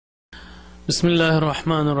بسم الله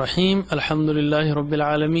الرحمن الرحيم الحمد لله رب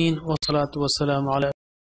العالمين والصلاة والسلام على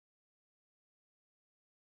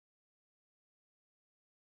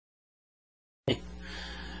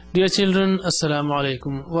Dear children, Assalamu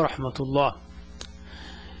alaikum wa rahmatullah.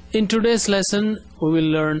 In today's lesson we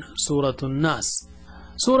will learn Surah An-Nas.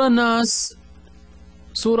 Surah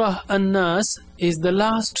An-Nas is the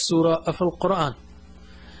last surah of Al-Quran.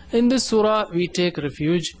 In this surah we take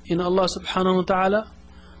refuge in Allah subhanahu wa ta'ala,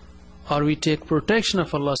 or we take protection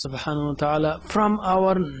of Allah subhanahu wa ta'ala from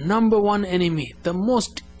our number one enemy, the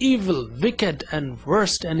most evil, wicked and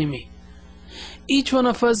worst enemy. Each one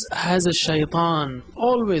of us has a shaitan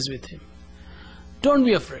always with him. Don't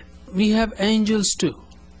be afraid. We have angels too,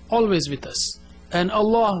 always with us. And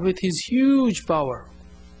Allah with His huge power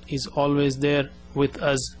is always there with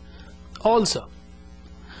us also.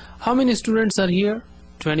 How many students are here?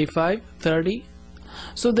 25, 30?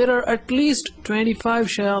 So there are at least 25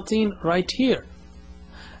 shayateen right here.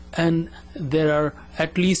 And there are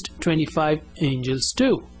at least 25 angels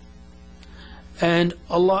too. And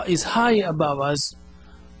Allah is high above us,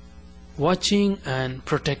 watching and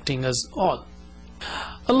protecting us all.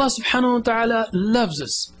 Allah subhanahu wa ta'ala loves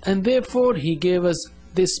us, and therefore He gave us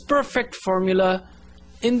this perfect formula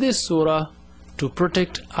in this surah to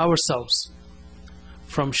protect ourselves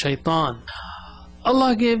from shaitan.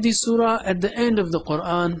 Allah gave this surah at the end of the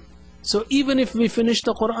Quran, so even if we finish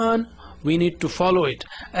the Quran, we need to follow it,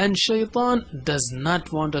 and shaitan does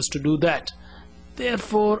not want us to do that.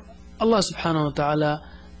 Therefore Allah subhanahu wa ta'ala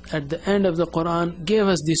at the end of the Quran gave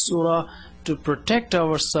us this surah to protect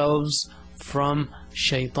ourselves from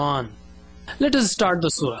shaitan. Let us start the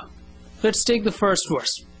surah. Let's take the first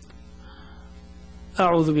verse.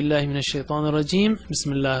 أعوذ بالله من الشيطان الرجيم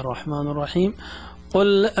بسم الله الرحمن الرحيم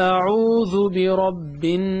قل أعوذ برب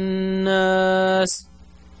الناس.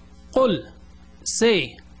 قل,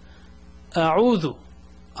 say, أعوذ,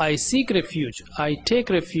 I seek refuge, I take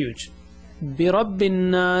refuge, برب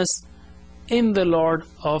الناس, in the Lord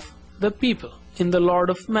of the people, in the Lord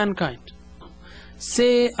of mankind.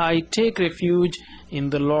 Say, I take refuge in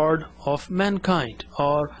the Lord of mankind,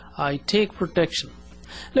 or I take protection.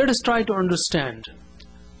 Let us try to understand.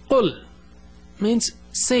 Qul means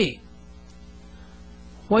say.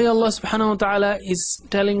 Why Allah subhanahu wa ta'ala is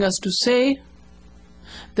telling us to say?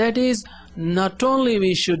 That is, not only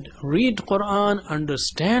we should read Quran,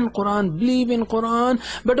 understand Quran, believe in Quran,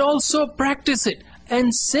 but also practice it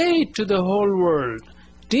and say it to the whole world.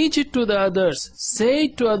 Teach it to the others, say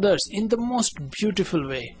it to others in the most beautiful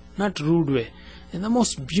way, not rude way, in the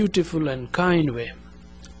most beautiful and kind way.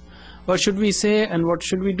 What should we say and what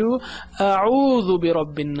should we do? A'udhu bi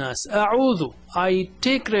rabbin nas. A'udhu, I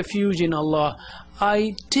take refuge in Allah,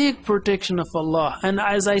 I take protection of Allah, and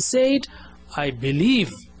as I say it, I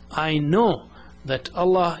believe, I know that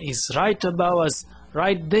Allah is right above us,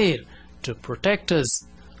 right there to protect us.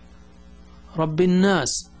 Rabbin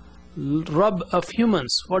Nas, Rabb of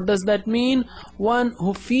humans. What does that mean? One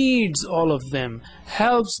who feeds all of them,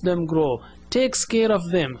 helps them grow, takes care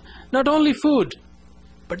of them. Not only food,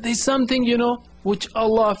 but there's something, which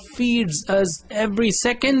Allah feeds us every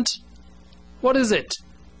second. What is it?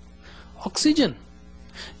 Oxygen.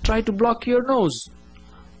 Try to block your nose,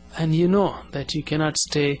 and you know that you cannot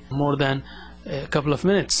stay more than a couple of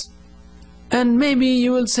minutes. And maybe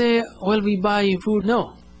you will say, well, we buy food.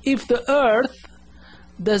 No. If the earth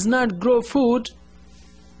does not grow food,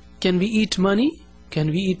 can we eat money?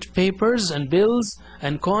 Can we eat papers and bills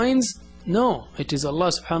and coins? No. It is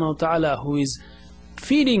Allah subhanahu wa ta'ala who is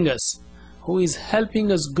feeding us, who is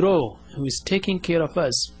helping us grow, who is taking care of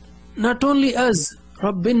us. Not only us,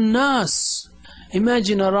 Rabbin Nas.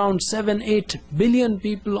 Imagine around 7-8 billion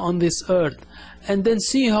people on this earth, and then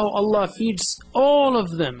see how Allah feeds all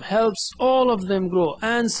of them, helps all of them grow,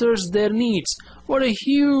 answers their needs. What a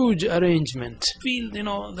huge arrangement. Feel,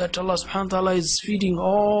 that Allah subhanahu wa ta'ala is feeding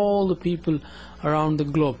all the people around the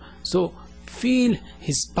globe. So feel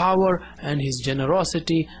His power and His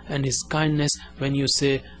generosity and His kindness when you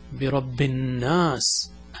say bi rabbin nas.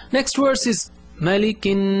 Next verse is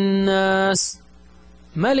Malikin Nas.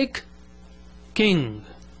 Malik, king,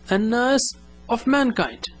 and Nas, of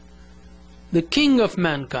mankind, the king of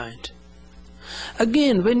mankind.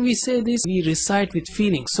 Again, when we say this, we recite with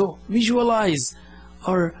feeling. So visualize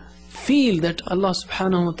or feel that Allah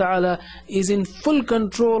subhanahu wa ta'ala is in full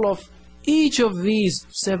control of each of these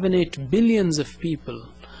 7-8 billions of people.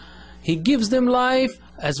 He gives them life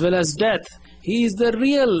as well as death. He is the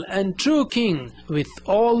real and true king with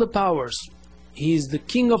all the powers. He is the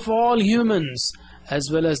king of all humans as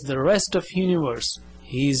well as the rest of universe.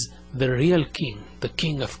 He is the real king, the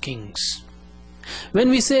king of kings. When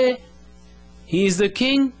we say He is the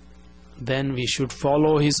king, then we should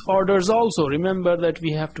follow his orders also. Remember that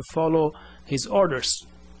we have to follow his orders.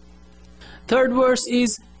 Third verse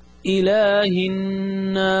is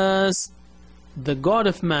Ilahin Nas, the God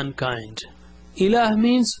of mankind. Ilah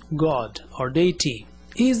means God or deity.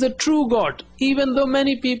 He is the true God, even though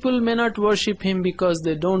many people may not worship him because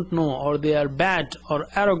they don't know, or they are bad or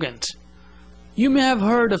arrogant. You may have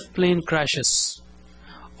heard of plane crashes.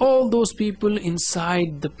 All those people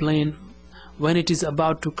inside the plane, when it is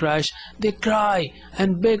about to crash, they cry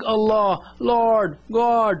and beg Allah, Lord,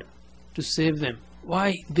 God, to save them.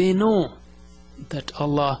 Why? They know that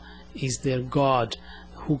Allah is their God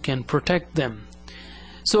who can protect them.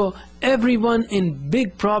 So everyone in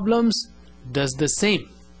big problems does the same.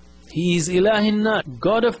 He is Ilahin Nas,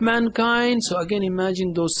 God of mankind. So again,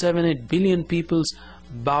 imagine those 7-8 billion peoples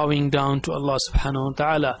bowing down to Allah subhanahu wa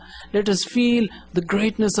ta'ala. Let us feel the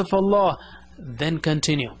greatness of Allah, then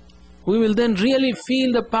continue. We will then really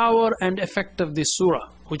feel the power and effect of this surah,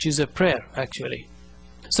 which is a prayer actually.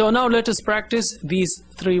 So now let us practice these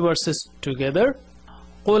 3 verses together.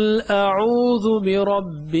 قُلْ أَعُوذُ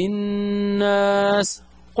بِرَبِّ النَّاسِ.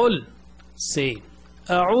 قُلْ, say,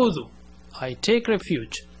 أَعُوذُ, I take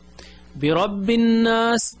refuge, بِرَبِّ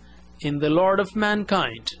النَّاسِ, in the Lord of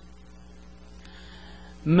mankind.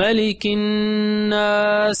 مَلِكِ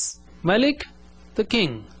النَّاسِ, Malik, the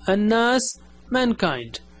king. النَّاسِ,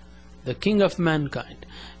 mankind, the king of mankind.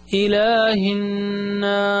 إِلَهِ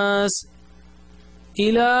النَّاسِ,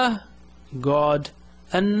 Ilah, God.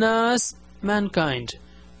 النَّاسِ, mankind.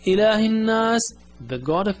 إِلَهِ النَّاسِ, the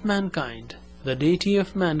God of mankind, the deity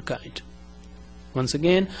of mankind. Once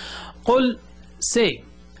again, قُلْ, say,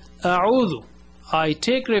 أَعُوذُ, I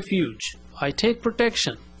take refuge, I take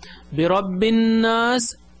protection, بِرَبِّ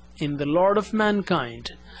النَّاسِ, in the Lord of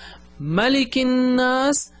mankind. مَلِكِ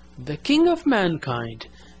النَّاسِ, the king of mankind.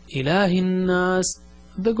 إِلَهِ النَّاسِ,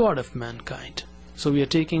 the God of mankind. So we are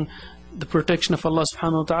taking the protection of Allah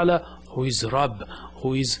subhanahu wa ta'ala, who is Rabb,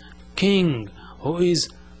 who is King, who is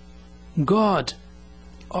God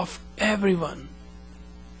of everyone.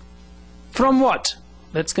 From what?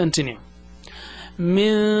 Let's continue.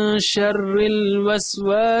 Min sharril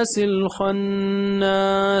waswasil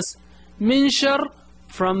khannas. Min shar,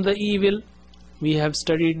 from the evil. We have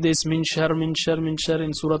studied this min shar in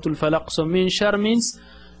Surah Al-Falaq. So min shar means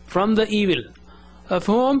from the evil. Of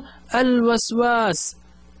whom? Al-waswas,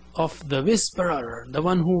 of the whisperer, the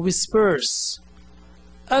one who whispers.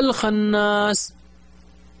 Al-khannas,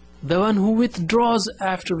 the one who withdraws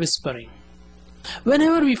after whispering.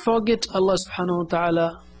 Whenever we forget Allah subhanahu wa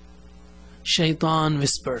ta'ala, shaitan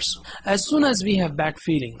whispers. As soon as we have bad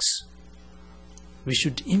feelings, we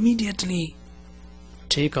should immediately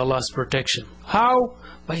take Allah's protection. How?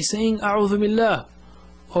 By saying A'udhu Billah,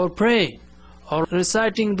 or pray, or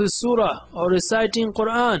reciting the surah, or reciting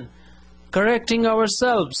Quran, correcting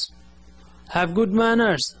ourselves, have good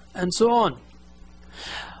manners, and so on.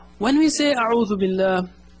 When we say A'udhu Billah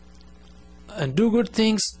and do good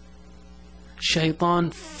things,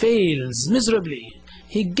 shaitan fails miserably.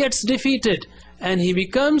 He gets defeated and he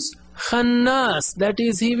becomes khannas, that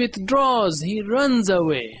is, he withdraws, he runs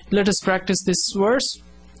away. Let us practice this verse.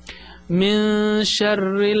 Min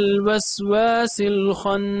sharril waswasil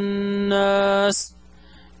khannas.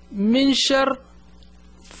 Min shar,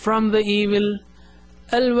 from the evil.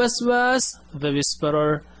 Al-waswas, the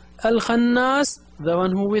whisperer. Al-khannas, the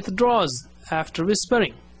one who withdraws after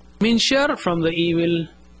whispering. Min shar, from the evil.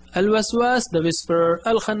 Al-waswas, the whisperer.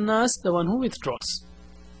 Al-khannas, the one who withdraws.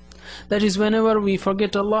 That is, whenever we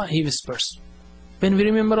forget Allah, he whispers. When we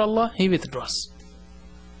remember Allah, he withdraws.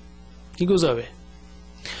 He goes away.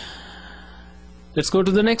 Let's go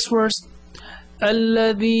to the next verse.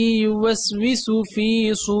 الَّذِي يُوَسْوِسُ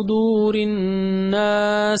فِي صُدُورِ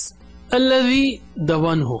النَّاسِ. الَّذِي, the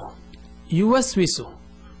one who. يُوَسْوِسُ,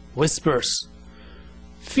 whispers.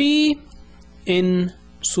 Fi, in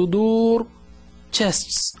sudur,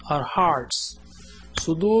 chests or hearts.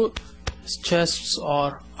 Sudur, chests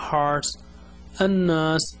or hearts.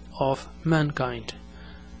 An-nas, of mankind.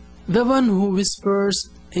 The one who whispers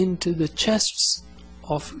into the chests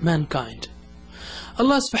of mankind.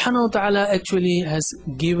 Allah subhanahu wa ta'ala actually has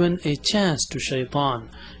given a chance to shaitan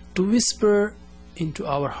to whisper into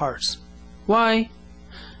our hearts. Why?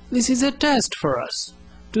 This is a test for us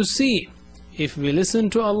to see if we listen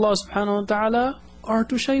to Allah subhanahu wa ta'ala or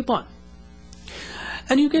to shaitan.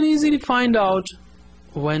 And you can easily find out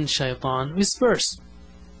when shaitan whispers.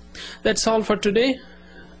 That's all for today.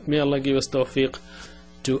 May Allah give us tawfiq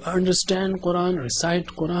to understand Quran, recite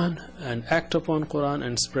Quran, and act upon Quran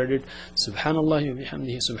and spread it. Subhanallah wa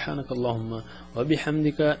bihamdihi, subhanakallahumma wa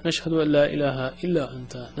bihamdika, nashhadu an la ilaha illa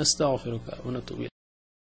anta, nastaghfiruka wa natubu ilayk.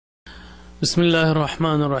 Bismillahir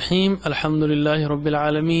Rahmanir Rahim. Alhamdulillahi Rabbil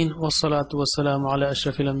Alameen. Wassalatu wassalamu ala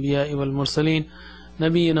ashrafil anbiya'i wal mursaleen.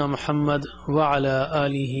 Nabiyyina Muhammad wa ala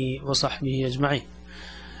alihi wa sahbihi ajma'in.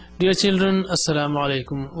 Dear children, Assalamu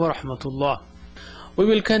alaikum wa rahmatullah. We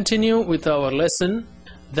will continue with our lesson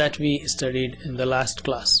that we studied in the last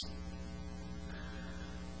class.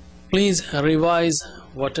 Please revise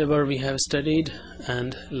whatever we have studied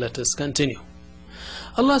and let us continue.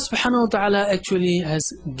 Allah subhanahu wa ta'ala actually has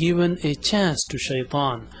given a chance to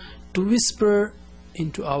shaitan to whisper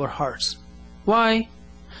into our hearts. Why?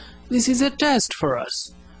 This is a test for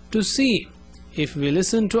us to see if we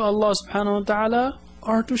listen to Allah subhanahu wa ta'ala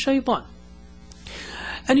or to shaitan.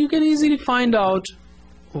 And you can easily find out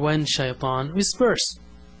when shaitan whispers.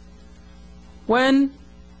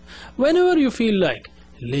 Whenever you feel like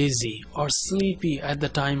lazy or sleepy at the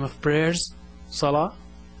time of prayers, salah,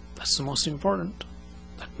 that's the most important.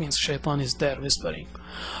 That means shaitan is there whispering.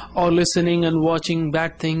 Or listening and watching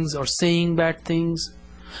bad things or saying bad things,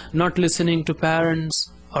 not listening to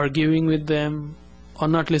parents or giving with them, or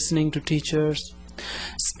not listening to teachers,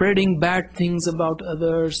 spreading bad things about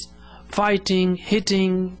others, fighting,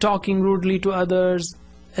 hitting, talking rudely to others,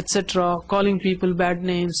 etc., calling people bad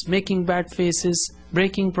names, making bad faces,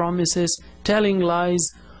 breaking promises, telling lies.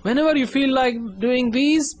 Whenever you feel like doing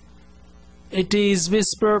these, it is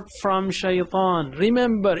whisper from shaitan.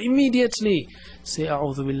 Remember, immediately say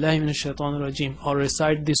A'udhu Billahi Minash Shaitanir Rajim or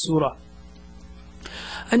recite this surah.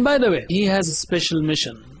 And by the way, he has a special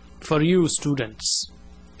mission for you students.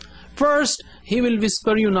 First, he will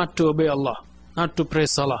whisper you not to obey Allah, not to pray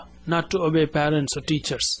salah, not to obey parents or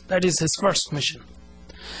teachers. That is his first mission.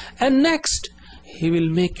 And next, he will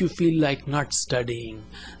make you feel like not studying,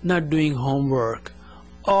 not doing homework,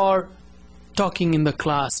 or talking in the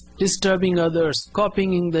class, disturbing others,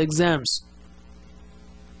 copying in the exams.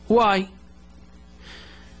 Why?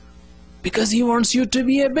 Because he wants you to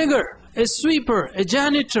be a beggar, a sweeper, a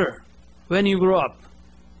janitor when you grow up.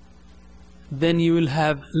 Then you will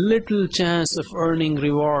have little chance of earning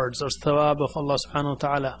rewards or thawab of Allah subhanahu wa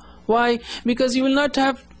ta'ala. Why? Because you will not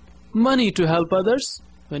have money to help others.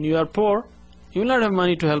 When you are poor, you will not have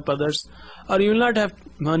money to help others, or you will not have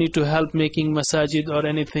money to help making masajid or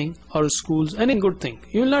anything, or schools, any good thing.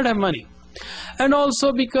 You will not have money. And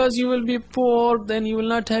also because you will be poor, then you will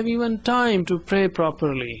not have even time to pray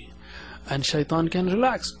properly. And shaitan can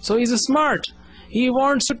relax. So he's smart. He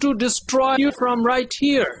wants to destroy you from right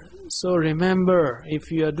here. So remember,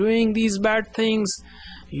 if you are doing these bad things,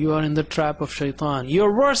 you are in the trap of shaitan.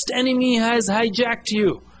 Your worst enemy has hijacked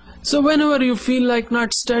you. So whenever you feel like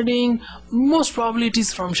not studying, most probably it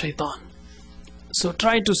is from shaitan. So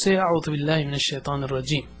try to say A'udhu Billahi Minash Shaitanir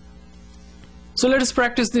Rajim. So let us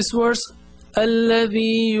practice this verse.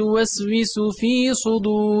 Alladhi yuwaswisu fi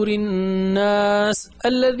sudurin nas.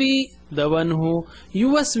 Alladhi, the one who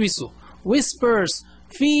yuwaswisu, whispers,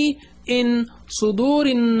 fi, in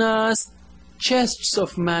sudurin nas, chests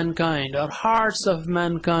of mankind or hearts of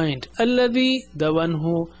mankind. Alladhi, the one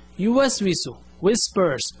who yuwaswisu,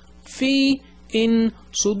 whispers, fi, in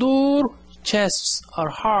sudur, chests or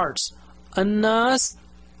hearts, annas,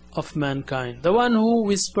 of mankind. The one who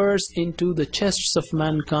whispers into the chests of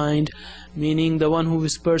mankind, meaning the one who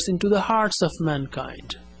whispers into the hearts of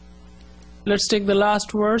mankind. Let's take the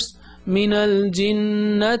last verse. Minal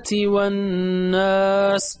jinnati wan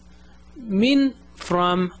nas. Min,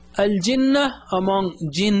 from, al-jinnah, among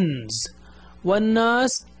jinns, wan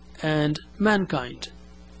nas, and mankind.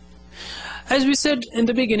 As we said in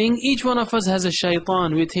the beginning, each one of us has a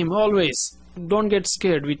shaitan with him always. Don't get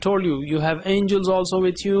scared. We told you, you have angels also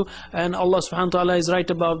with you, and Allah subhanahu wa ta'ala is right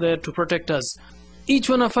above there to protect us. Each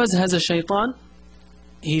one of us has a shaitan.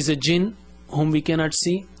 He is a jinn whom we cannot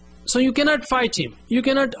see. So you cannot fight him. You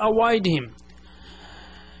cannot avoid him.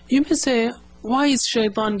 You may say, why is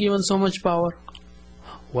shaitan given so much power?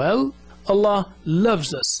 Well, Allah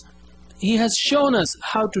loves us. He has shown us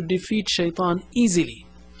how to defeat shaitan easily.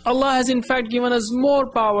 Allah has in fact given us more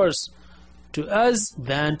powers to us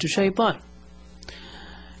than to shaitan.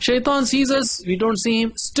 Shaitan sees us, we don't see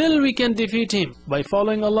him, still we can defeat him by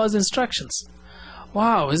following Allah's instructions.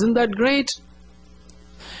 Wow, isn't that great?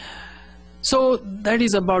 So that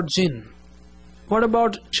is about jinn. What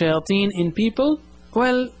about shayateen in people?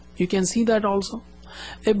 Well, you can see that also.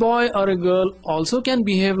 A boy or a girl also can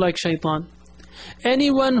behave like shaitan.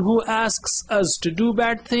 Anyone who asks us to do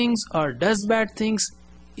bad things or does bad things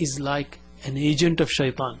is like an agent of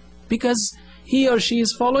shaitan, because he or she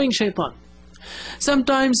is following shaitan.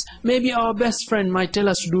 Sometimes maybe our best friend might tell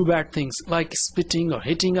us to do bad things like spitting or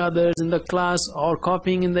hitting others in the class or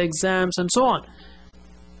copying in the exams and so on.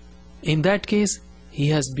 In that case, he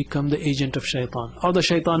has become the agent of shaitan or the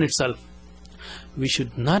shaitan itself. We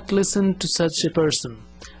should not listen to such a person.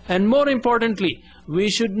 And more importantly, we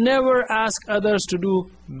should never ask others to do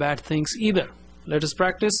bad things either. Let us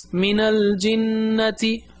practice. Minal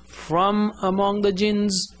jinnati, from among the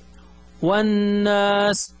jinns, wan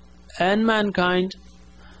nas, and mankind.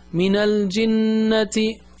 Minal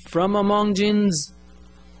jinnati, from among jinns,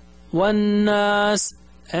 wan nas,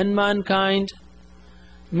 and mankind.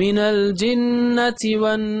 Minal jinnati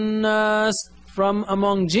wan nas, from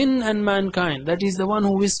among jinn and mankind. That is the one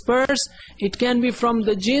who whispers. It can be from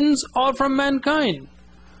the jinns or from mankind,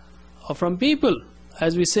 or from people,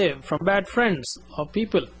 as we say, from bad friends or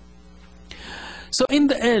people. So in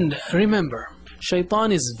the end, remember,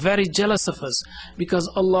 Shaitan is very jealous of us because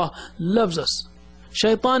Allah loves us.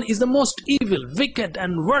 Shaitan is the most evil, wicked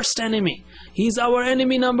and worst enemy. He is our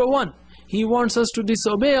enemy number one. He wants us to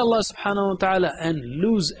disobey Allah subhanahu wa ta'ala and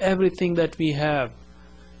lose everything that we have.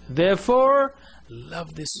 Therefore,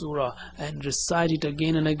 love this surah and recite it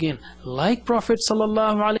again and again, like Prophet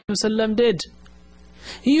sallallahu alaihi wasallam did.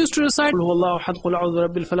 He used to recite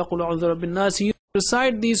He used to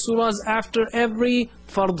recite these surahs after every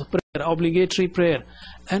fard prayer, obligatory prayer,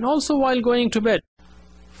 and also while going to bed,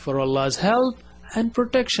 for Allah's help and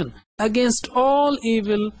protection against all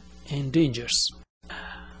evil and dangers.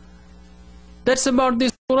 That's about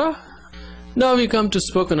this surah. Now we come to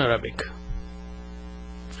spoken Arabic.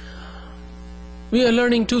 We are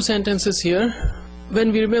learning two sentences here.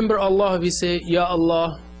 When we remember Allah, we say Ya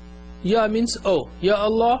Allah. Ya means oh. Ya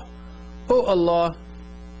Allah. Oh Allah.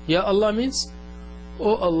 Ya Allah means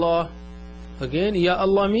oh Allah. Again, Ya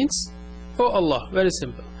Allah means oh Allah. Very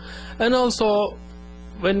simple. And also,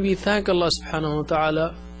 when we thank Allah subhanahu wa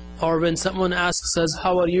ta'ala, or when someone asks us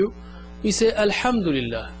how are you, we say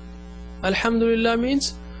Alhamdulillah. Alhamdulillah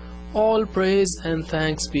means all praise and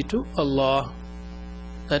thanks be to Allah.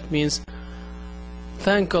 That means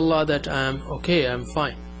thank Allah that I am okay, I am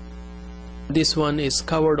fine. This one is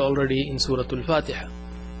covered already in Surah Al-Fatiha.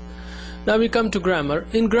 Now we come to grammar.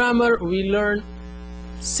 In grammar we learn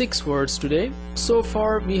 6 words today. So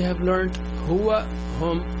far we have learned huwa,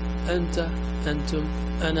 hum, anta, antum,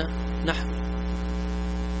 ana, nahnu.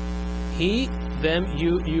 He, them,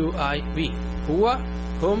 you, I, we. Huwa,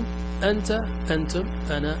 hum, anta, antum,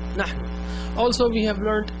 ana, nahnu. Also we have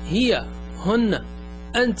learned hiya, hunna,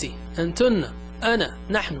 anti, antunna, ana,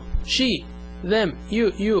 nahnu, she, them,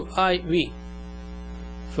 you, I, we,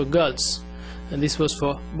 for girls, and this was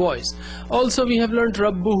for boys. Also we have learned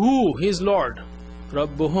Rabbuhu, his Lord,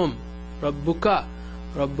 Rabbuhum, Rabbuka,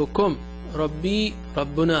 Rabbukum, Rabbi,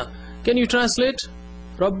 Rabbuna. Can you translate?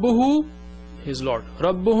 Rabbuhu, his Lord,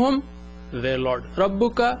 Rabbuhum, their Lord,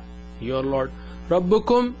 Rabbuka, your Lord,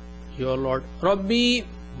 Rabbukum, your Lord, Rabbi,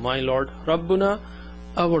 my Lord, Rabbuna,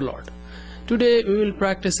 our Lord. Today we will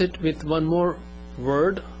practice it with one more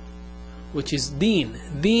word, which is deen.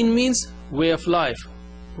 Deen means way of life,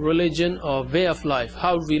 religion or way of life.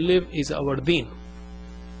 How we live is our deen.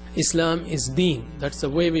 Islam is deen. That's the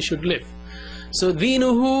way we should live. So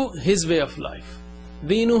deenuhu, his way of life.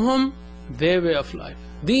 Deenuhum, their way of life.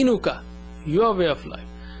 Deenuka, your way of life.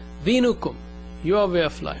 Deenukum, your way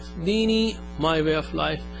of life. Deeni, my way of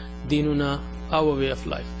life. Deenuna, our way of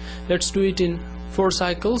life. Let's do it in 4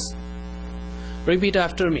 cycles. Repeat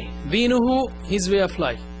after me. Deenuhu, his way of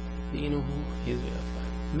life. Deenuhu, his way of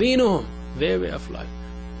life. Deenuhum, their way of life.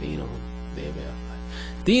 Deenuhum, their way of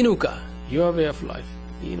life. Deenuka, your way of life.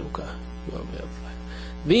 Deenuka, your way of life.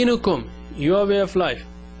 Deenukum, your way of life.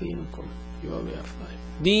 Deenukum, your way of life.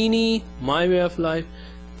 Deeni, my way of life.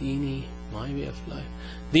 Deeni, my way of life.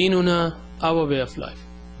 Deenuna, our way of life.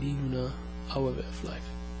 Deenuna, our way of life.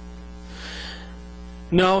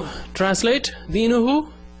 Now translate.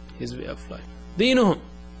 Deenuhu, his way of life. Deenuhum,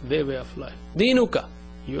 their way of life. Deenuka,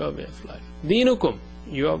 your way of life. Deenukum,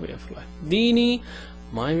 your way of life. Deeni,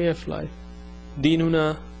 my way of life.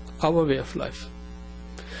 Deenuna, our way of life.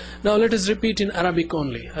 Now let us repeat in Arabic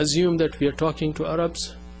only. Assume that we are talking to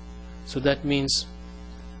Arabs, so that means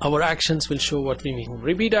our actions will show what we mean.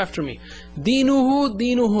 Repeat after me. Deenuhu,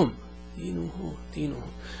 deenuhum. Deenuhu, deenuhum.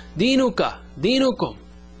 Deenuka, deenukum.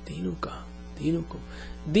 Deenuka, deenukum.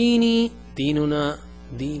 Deeni, deenuna,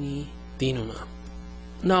 deeni, deenuna.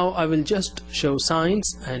 Now I will just show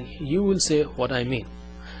signs and you will say what I mean.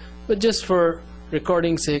 But just for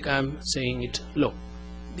recording sake, I am saying it low.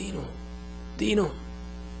 Deenu, deenu,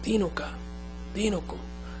 deenuka, deenukum,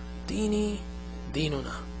 deeni,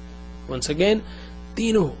 deenuna. Once again.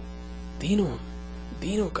 Deenu, deenuhum,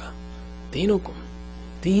 deenuka, deenukum,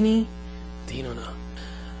 deeni, deenuna.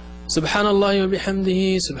 Subhanallah wa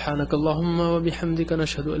bihamdihi, subhanakallahumma wa bihamdika,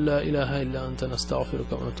 nashhadu an la ilaha illa anta,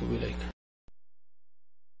 nastaghfiruka wa natubu ilayk.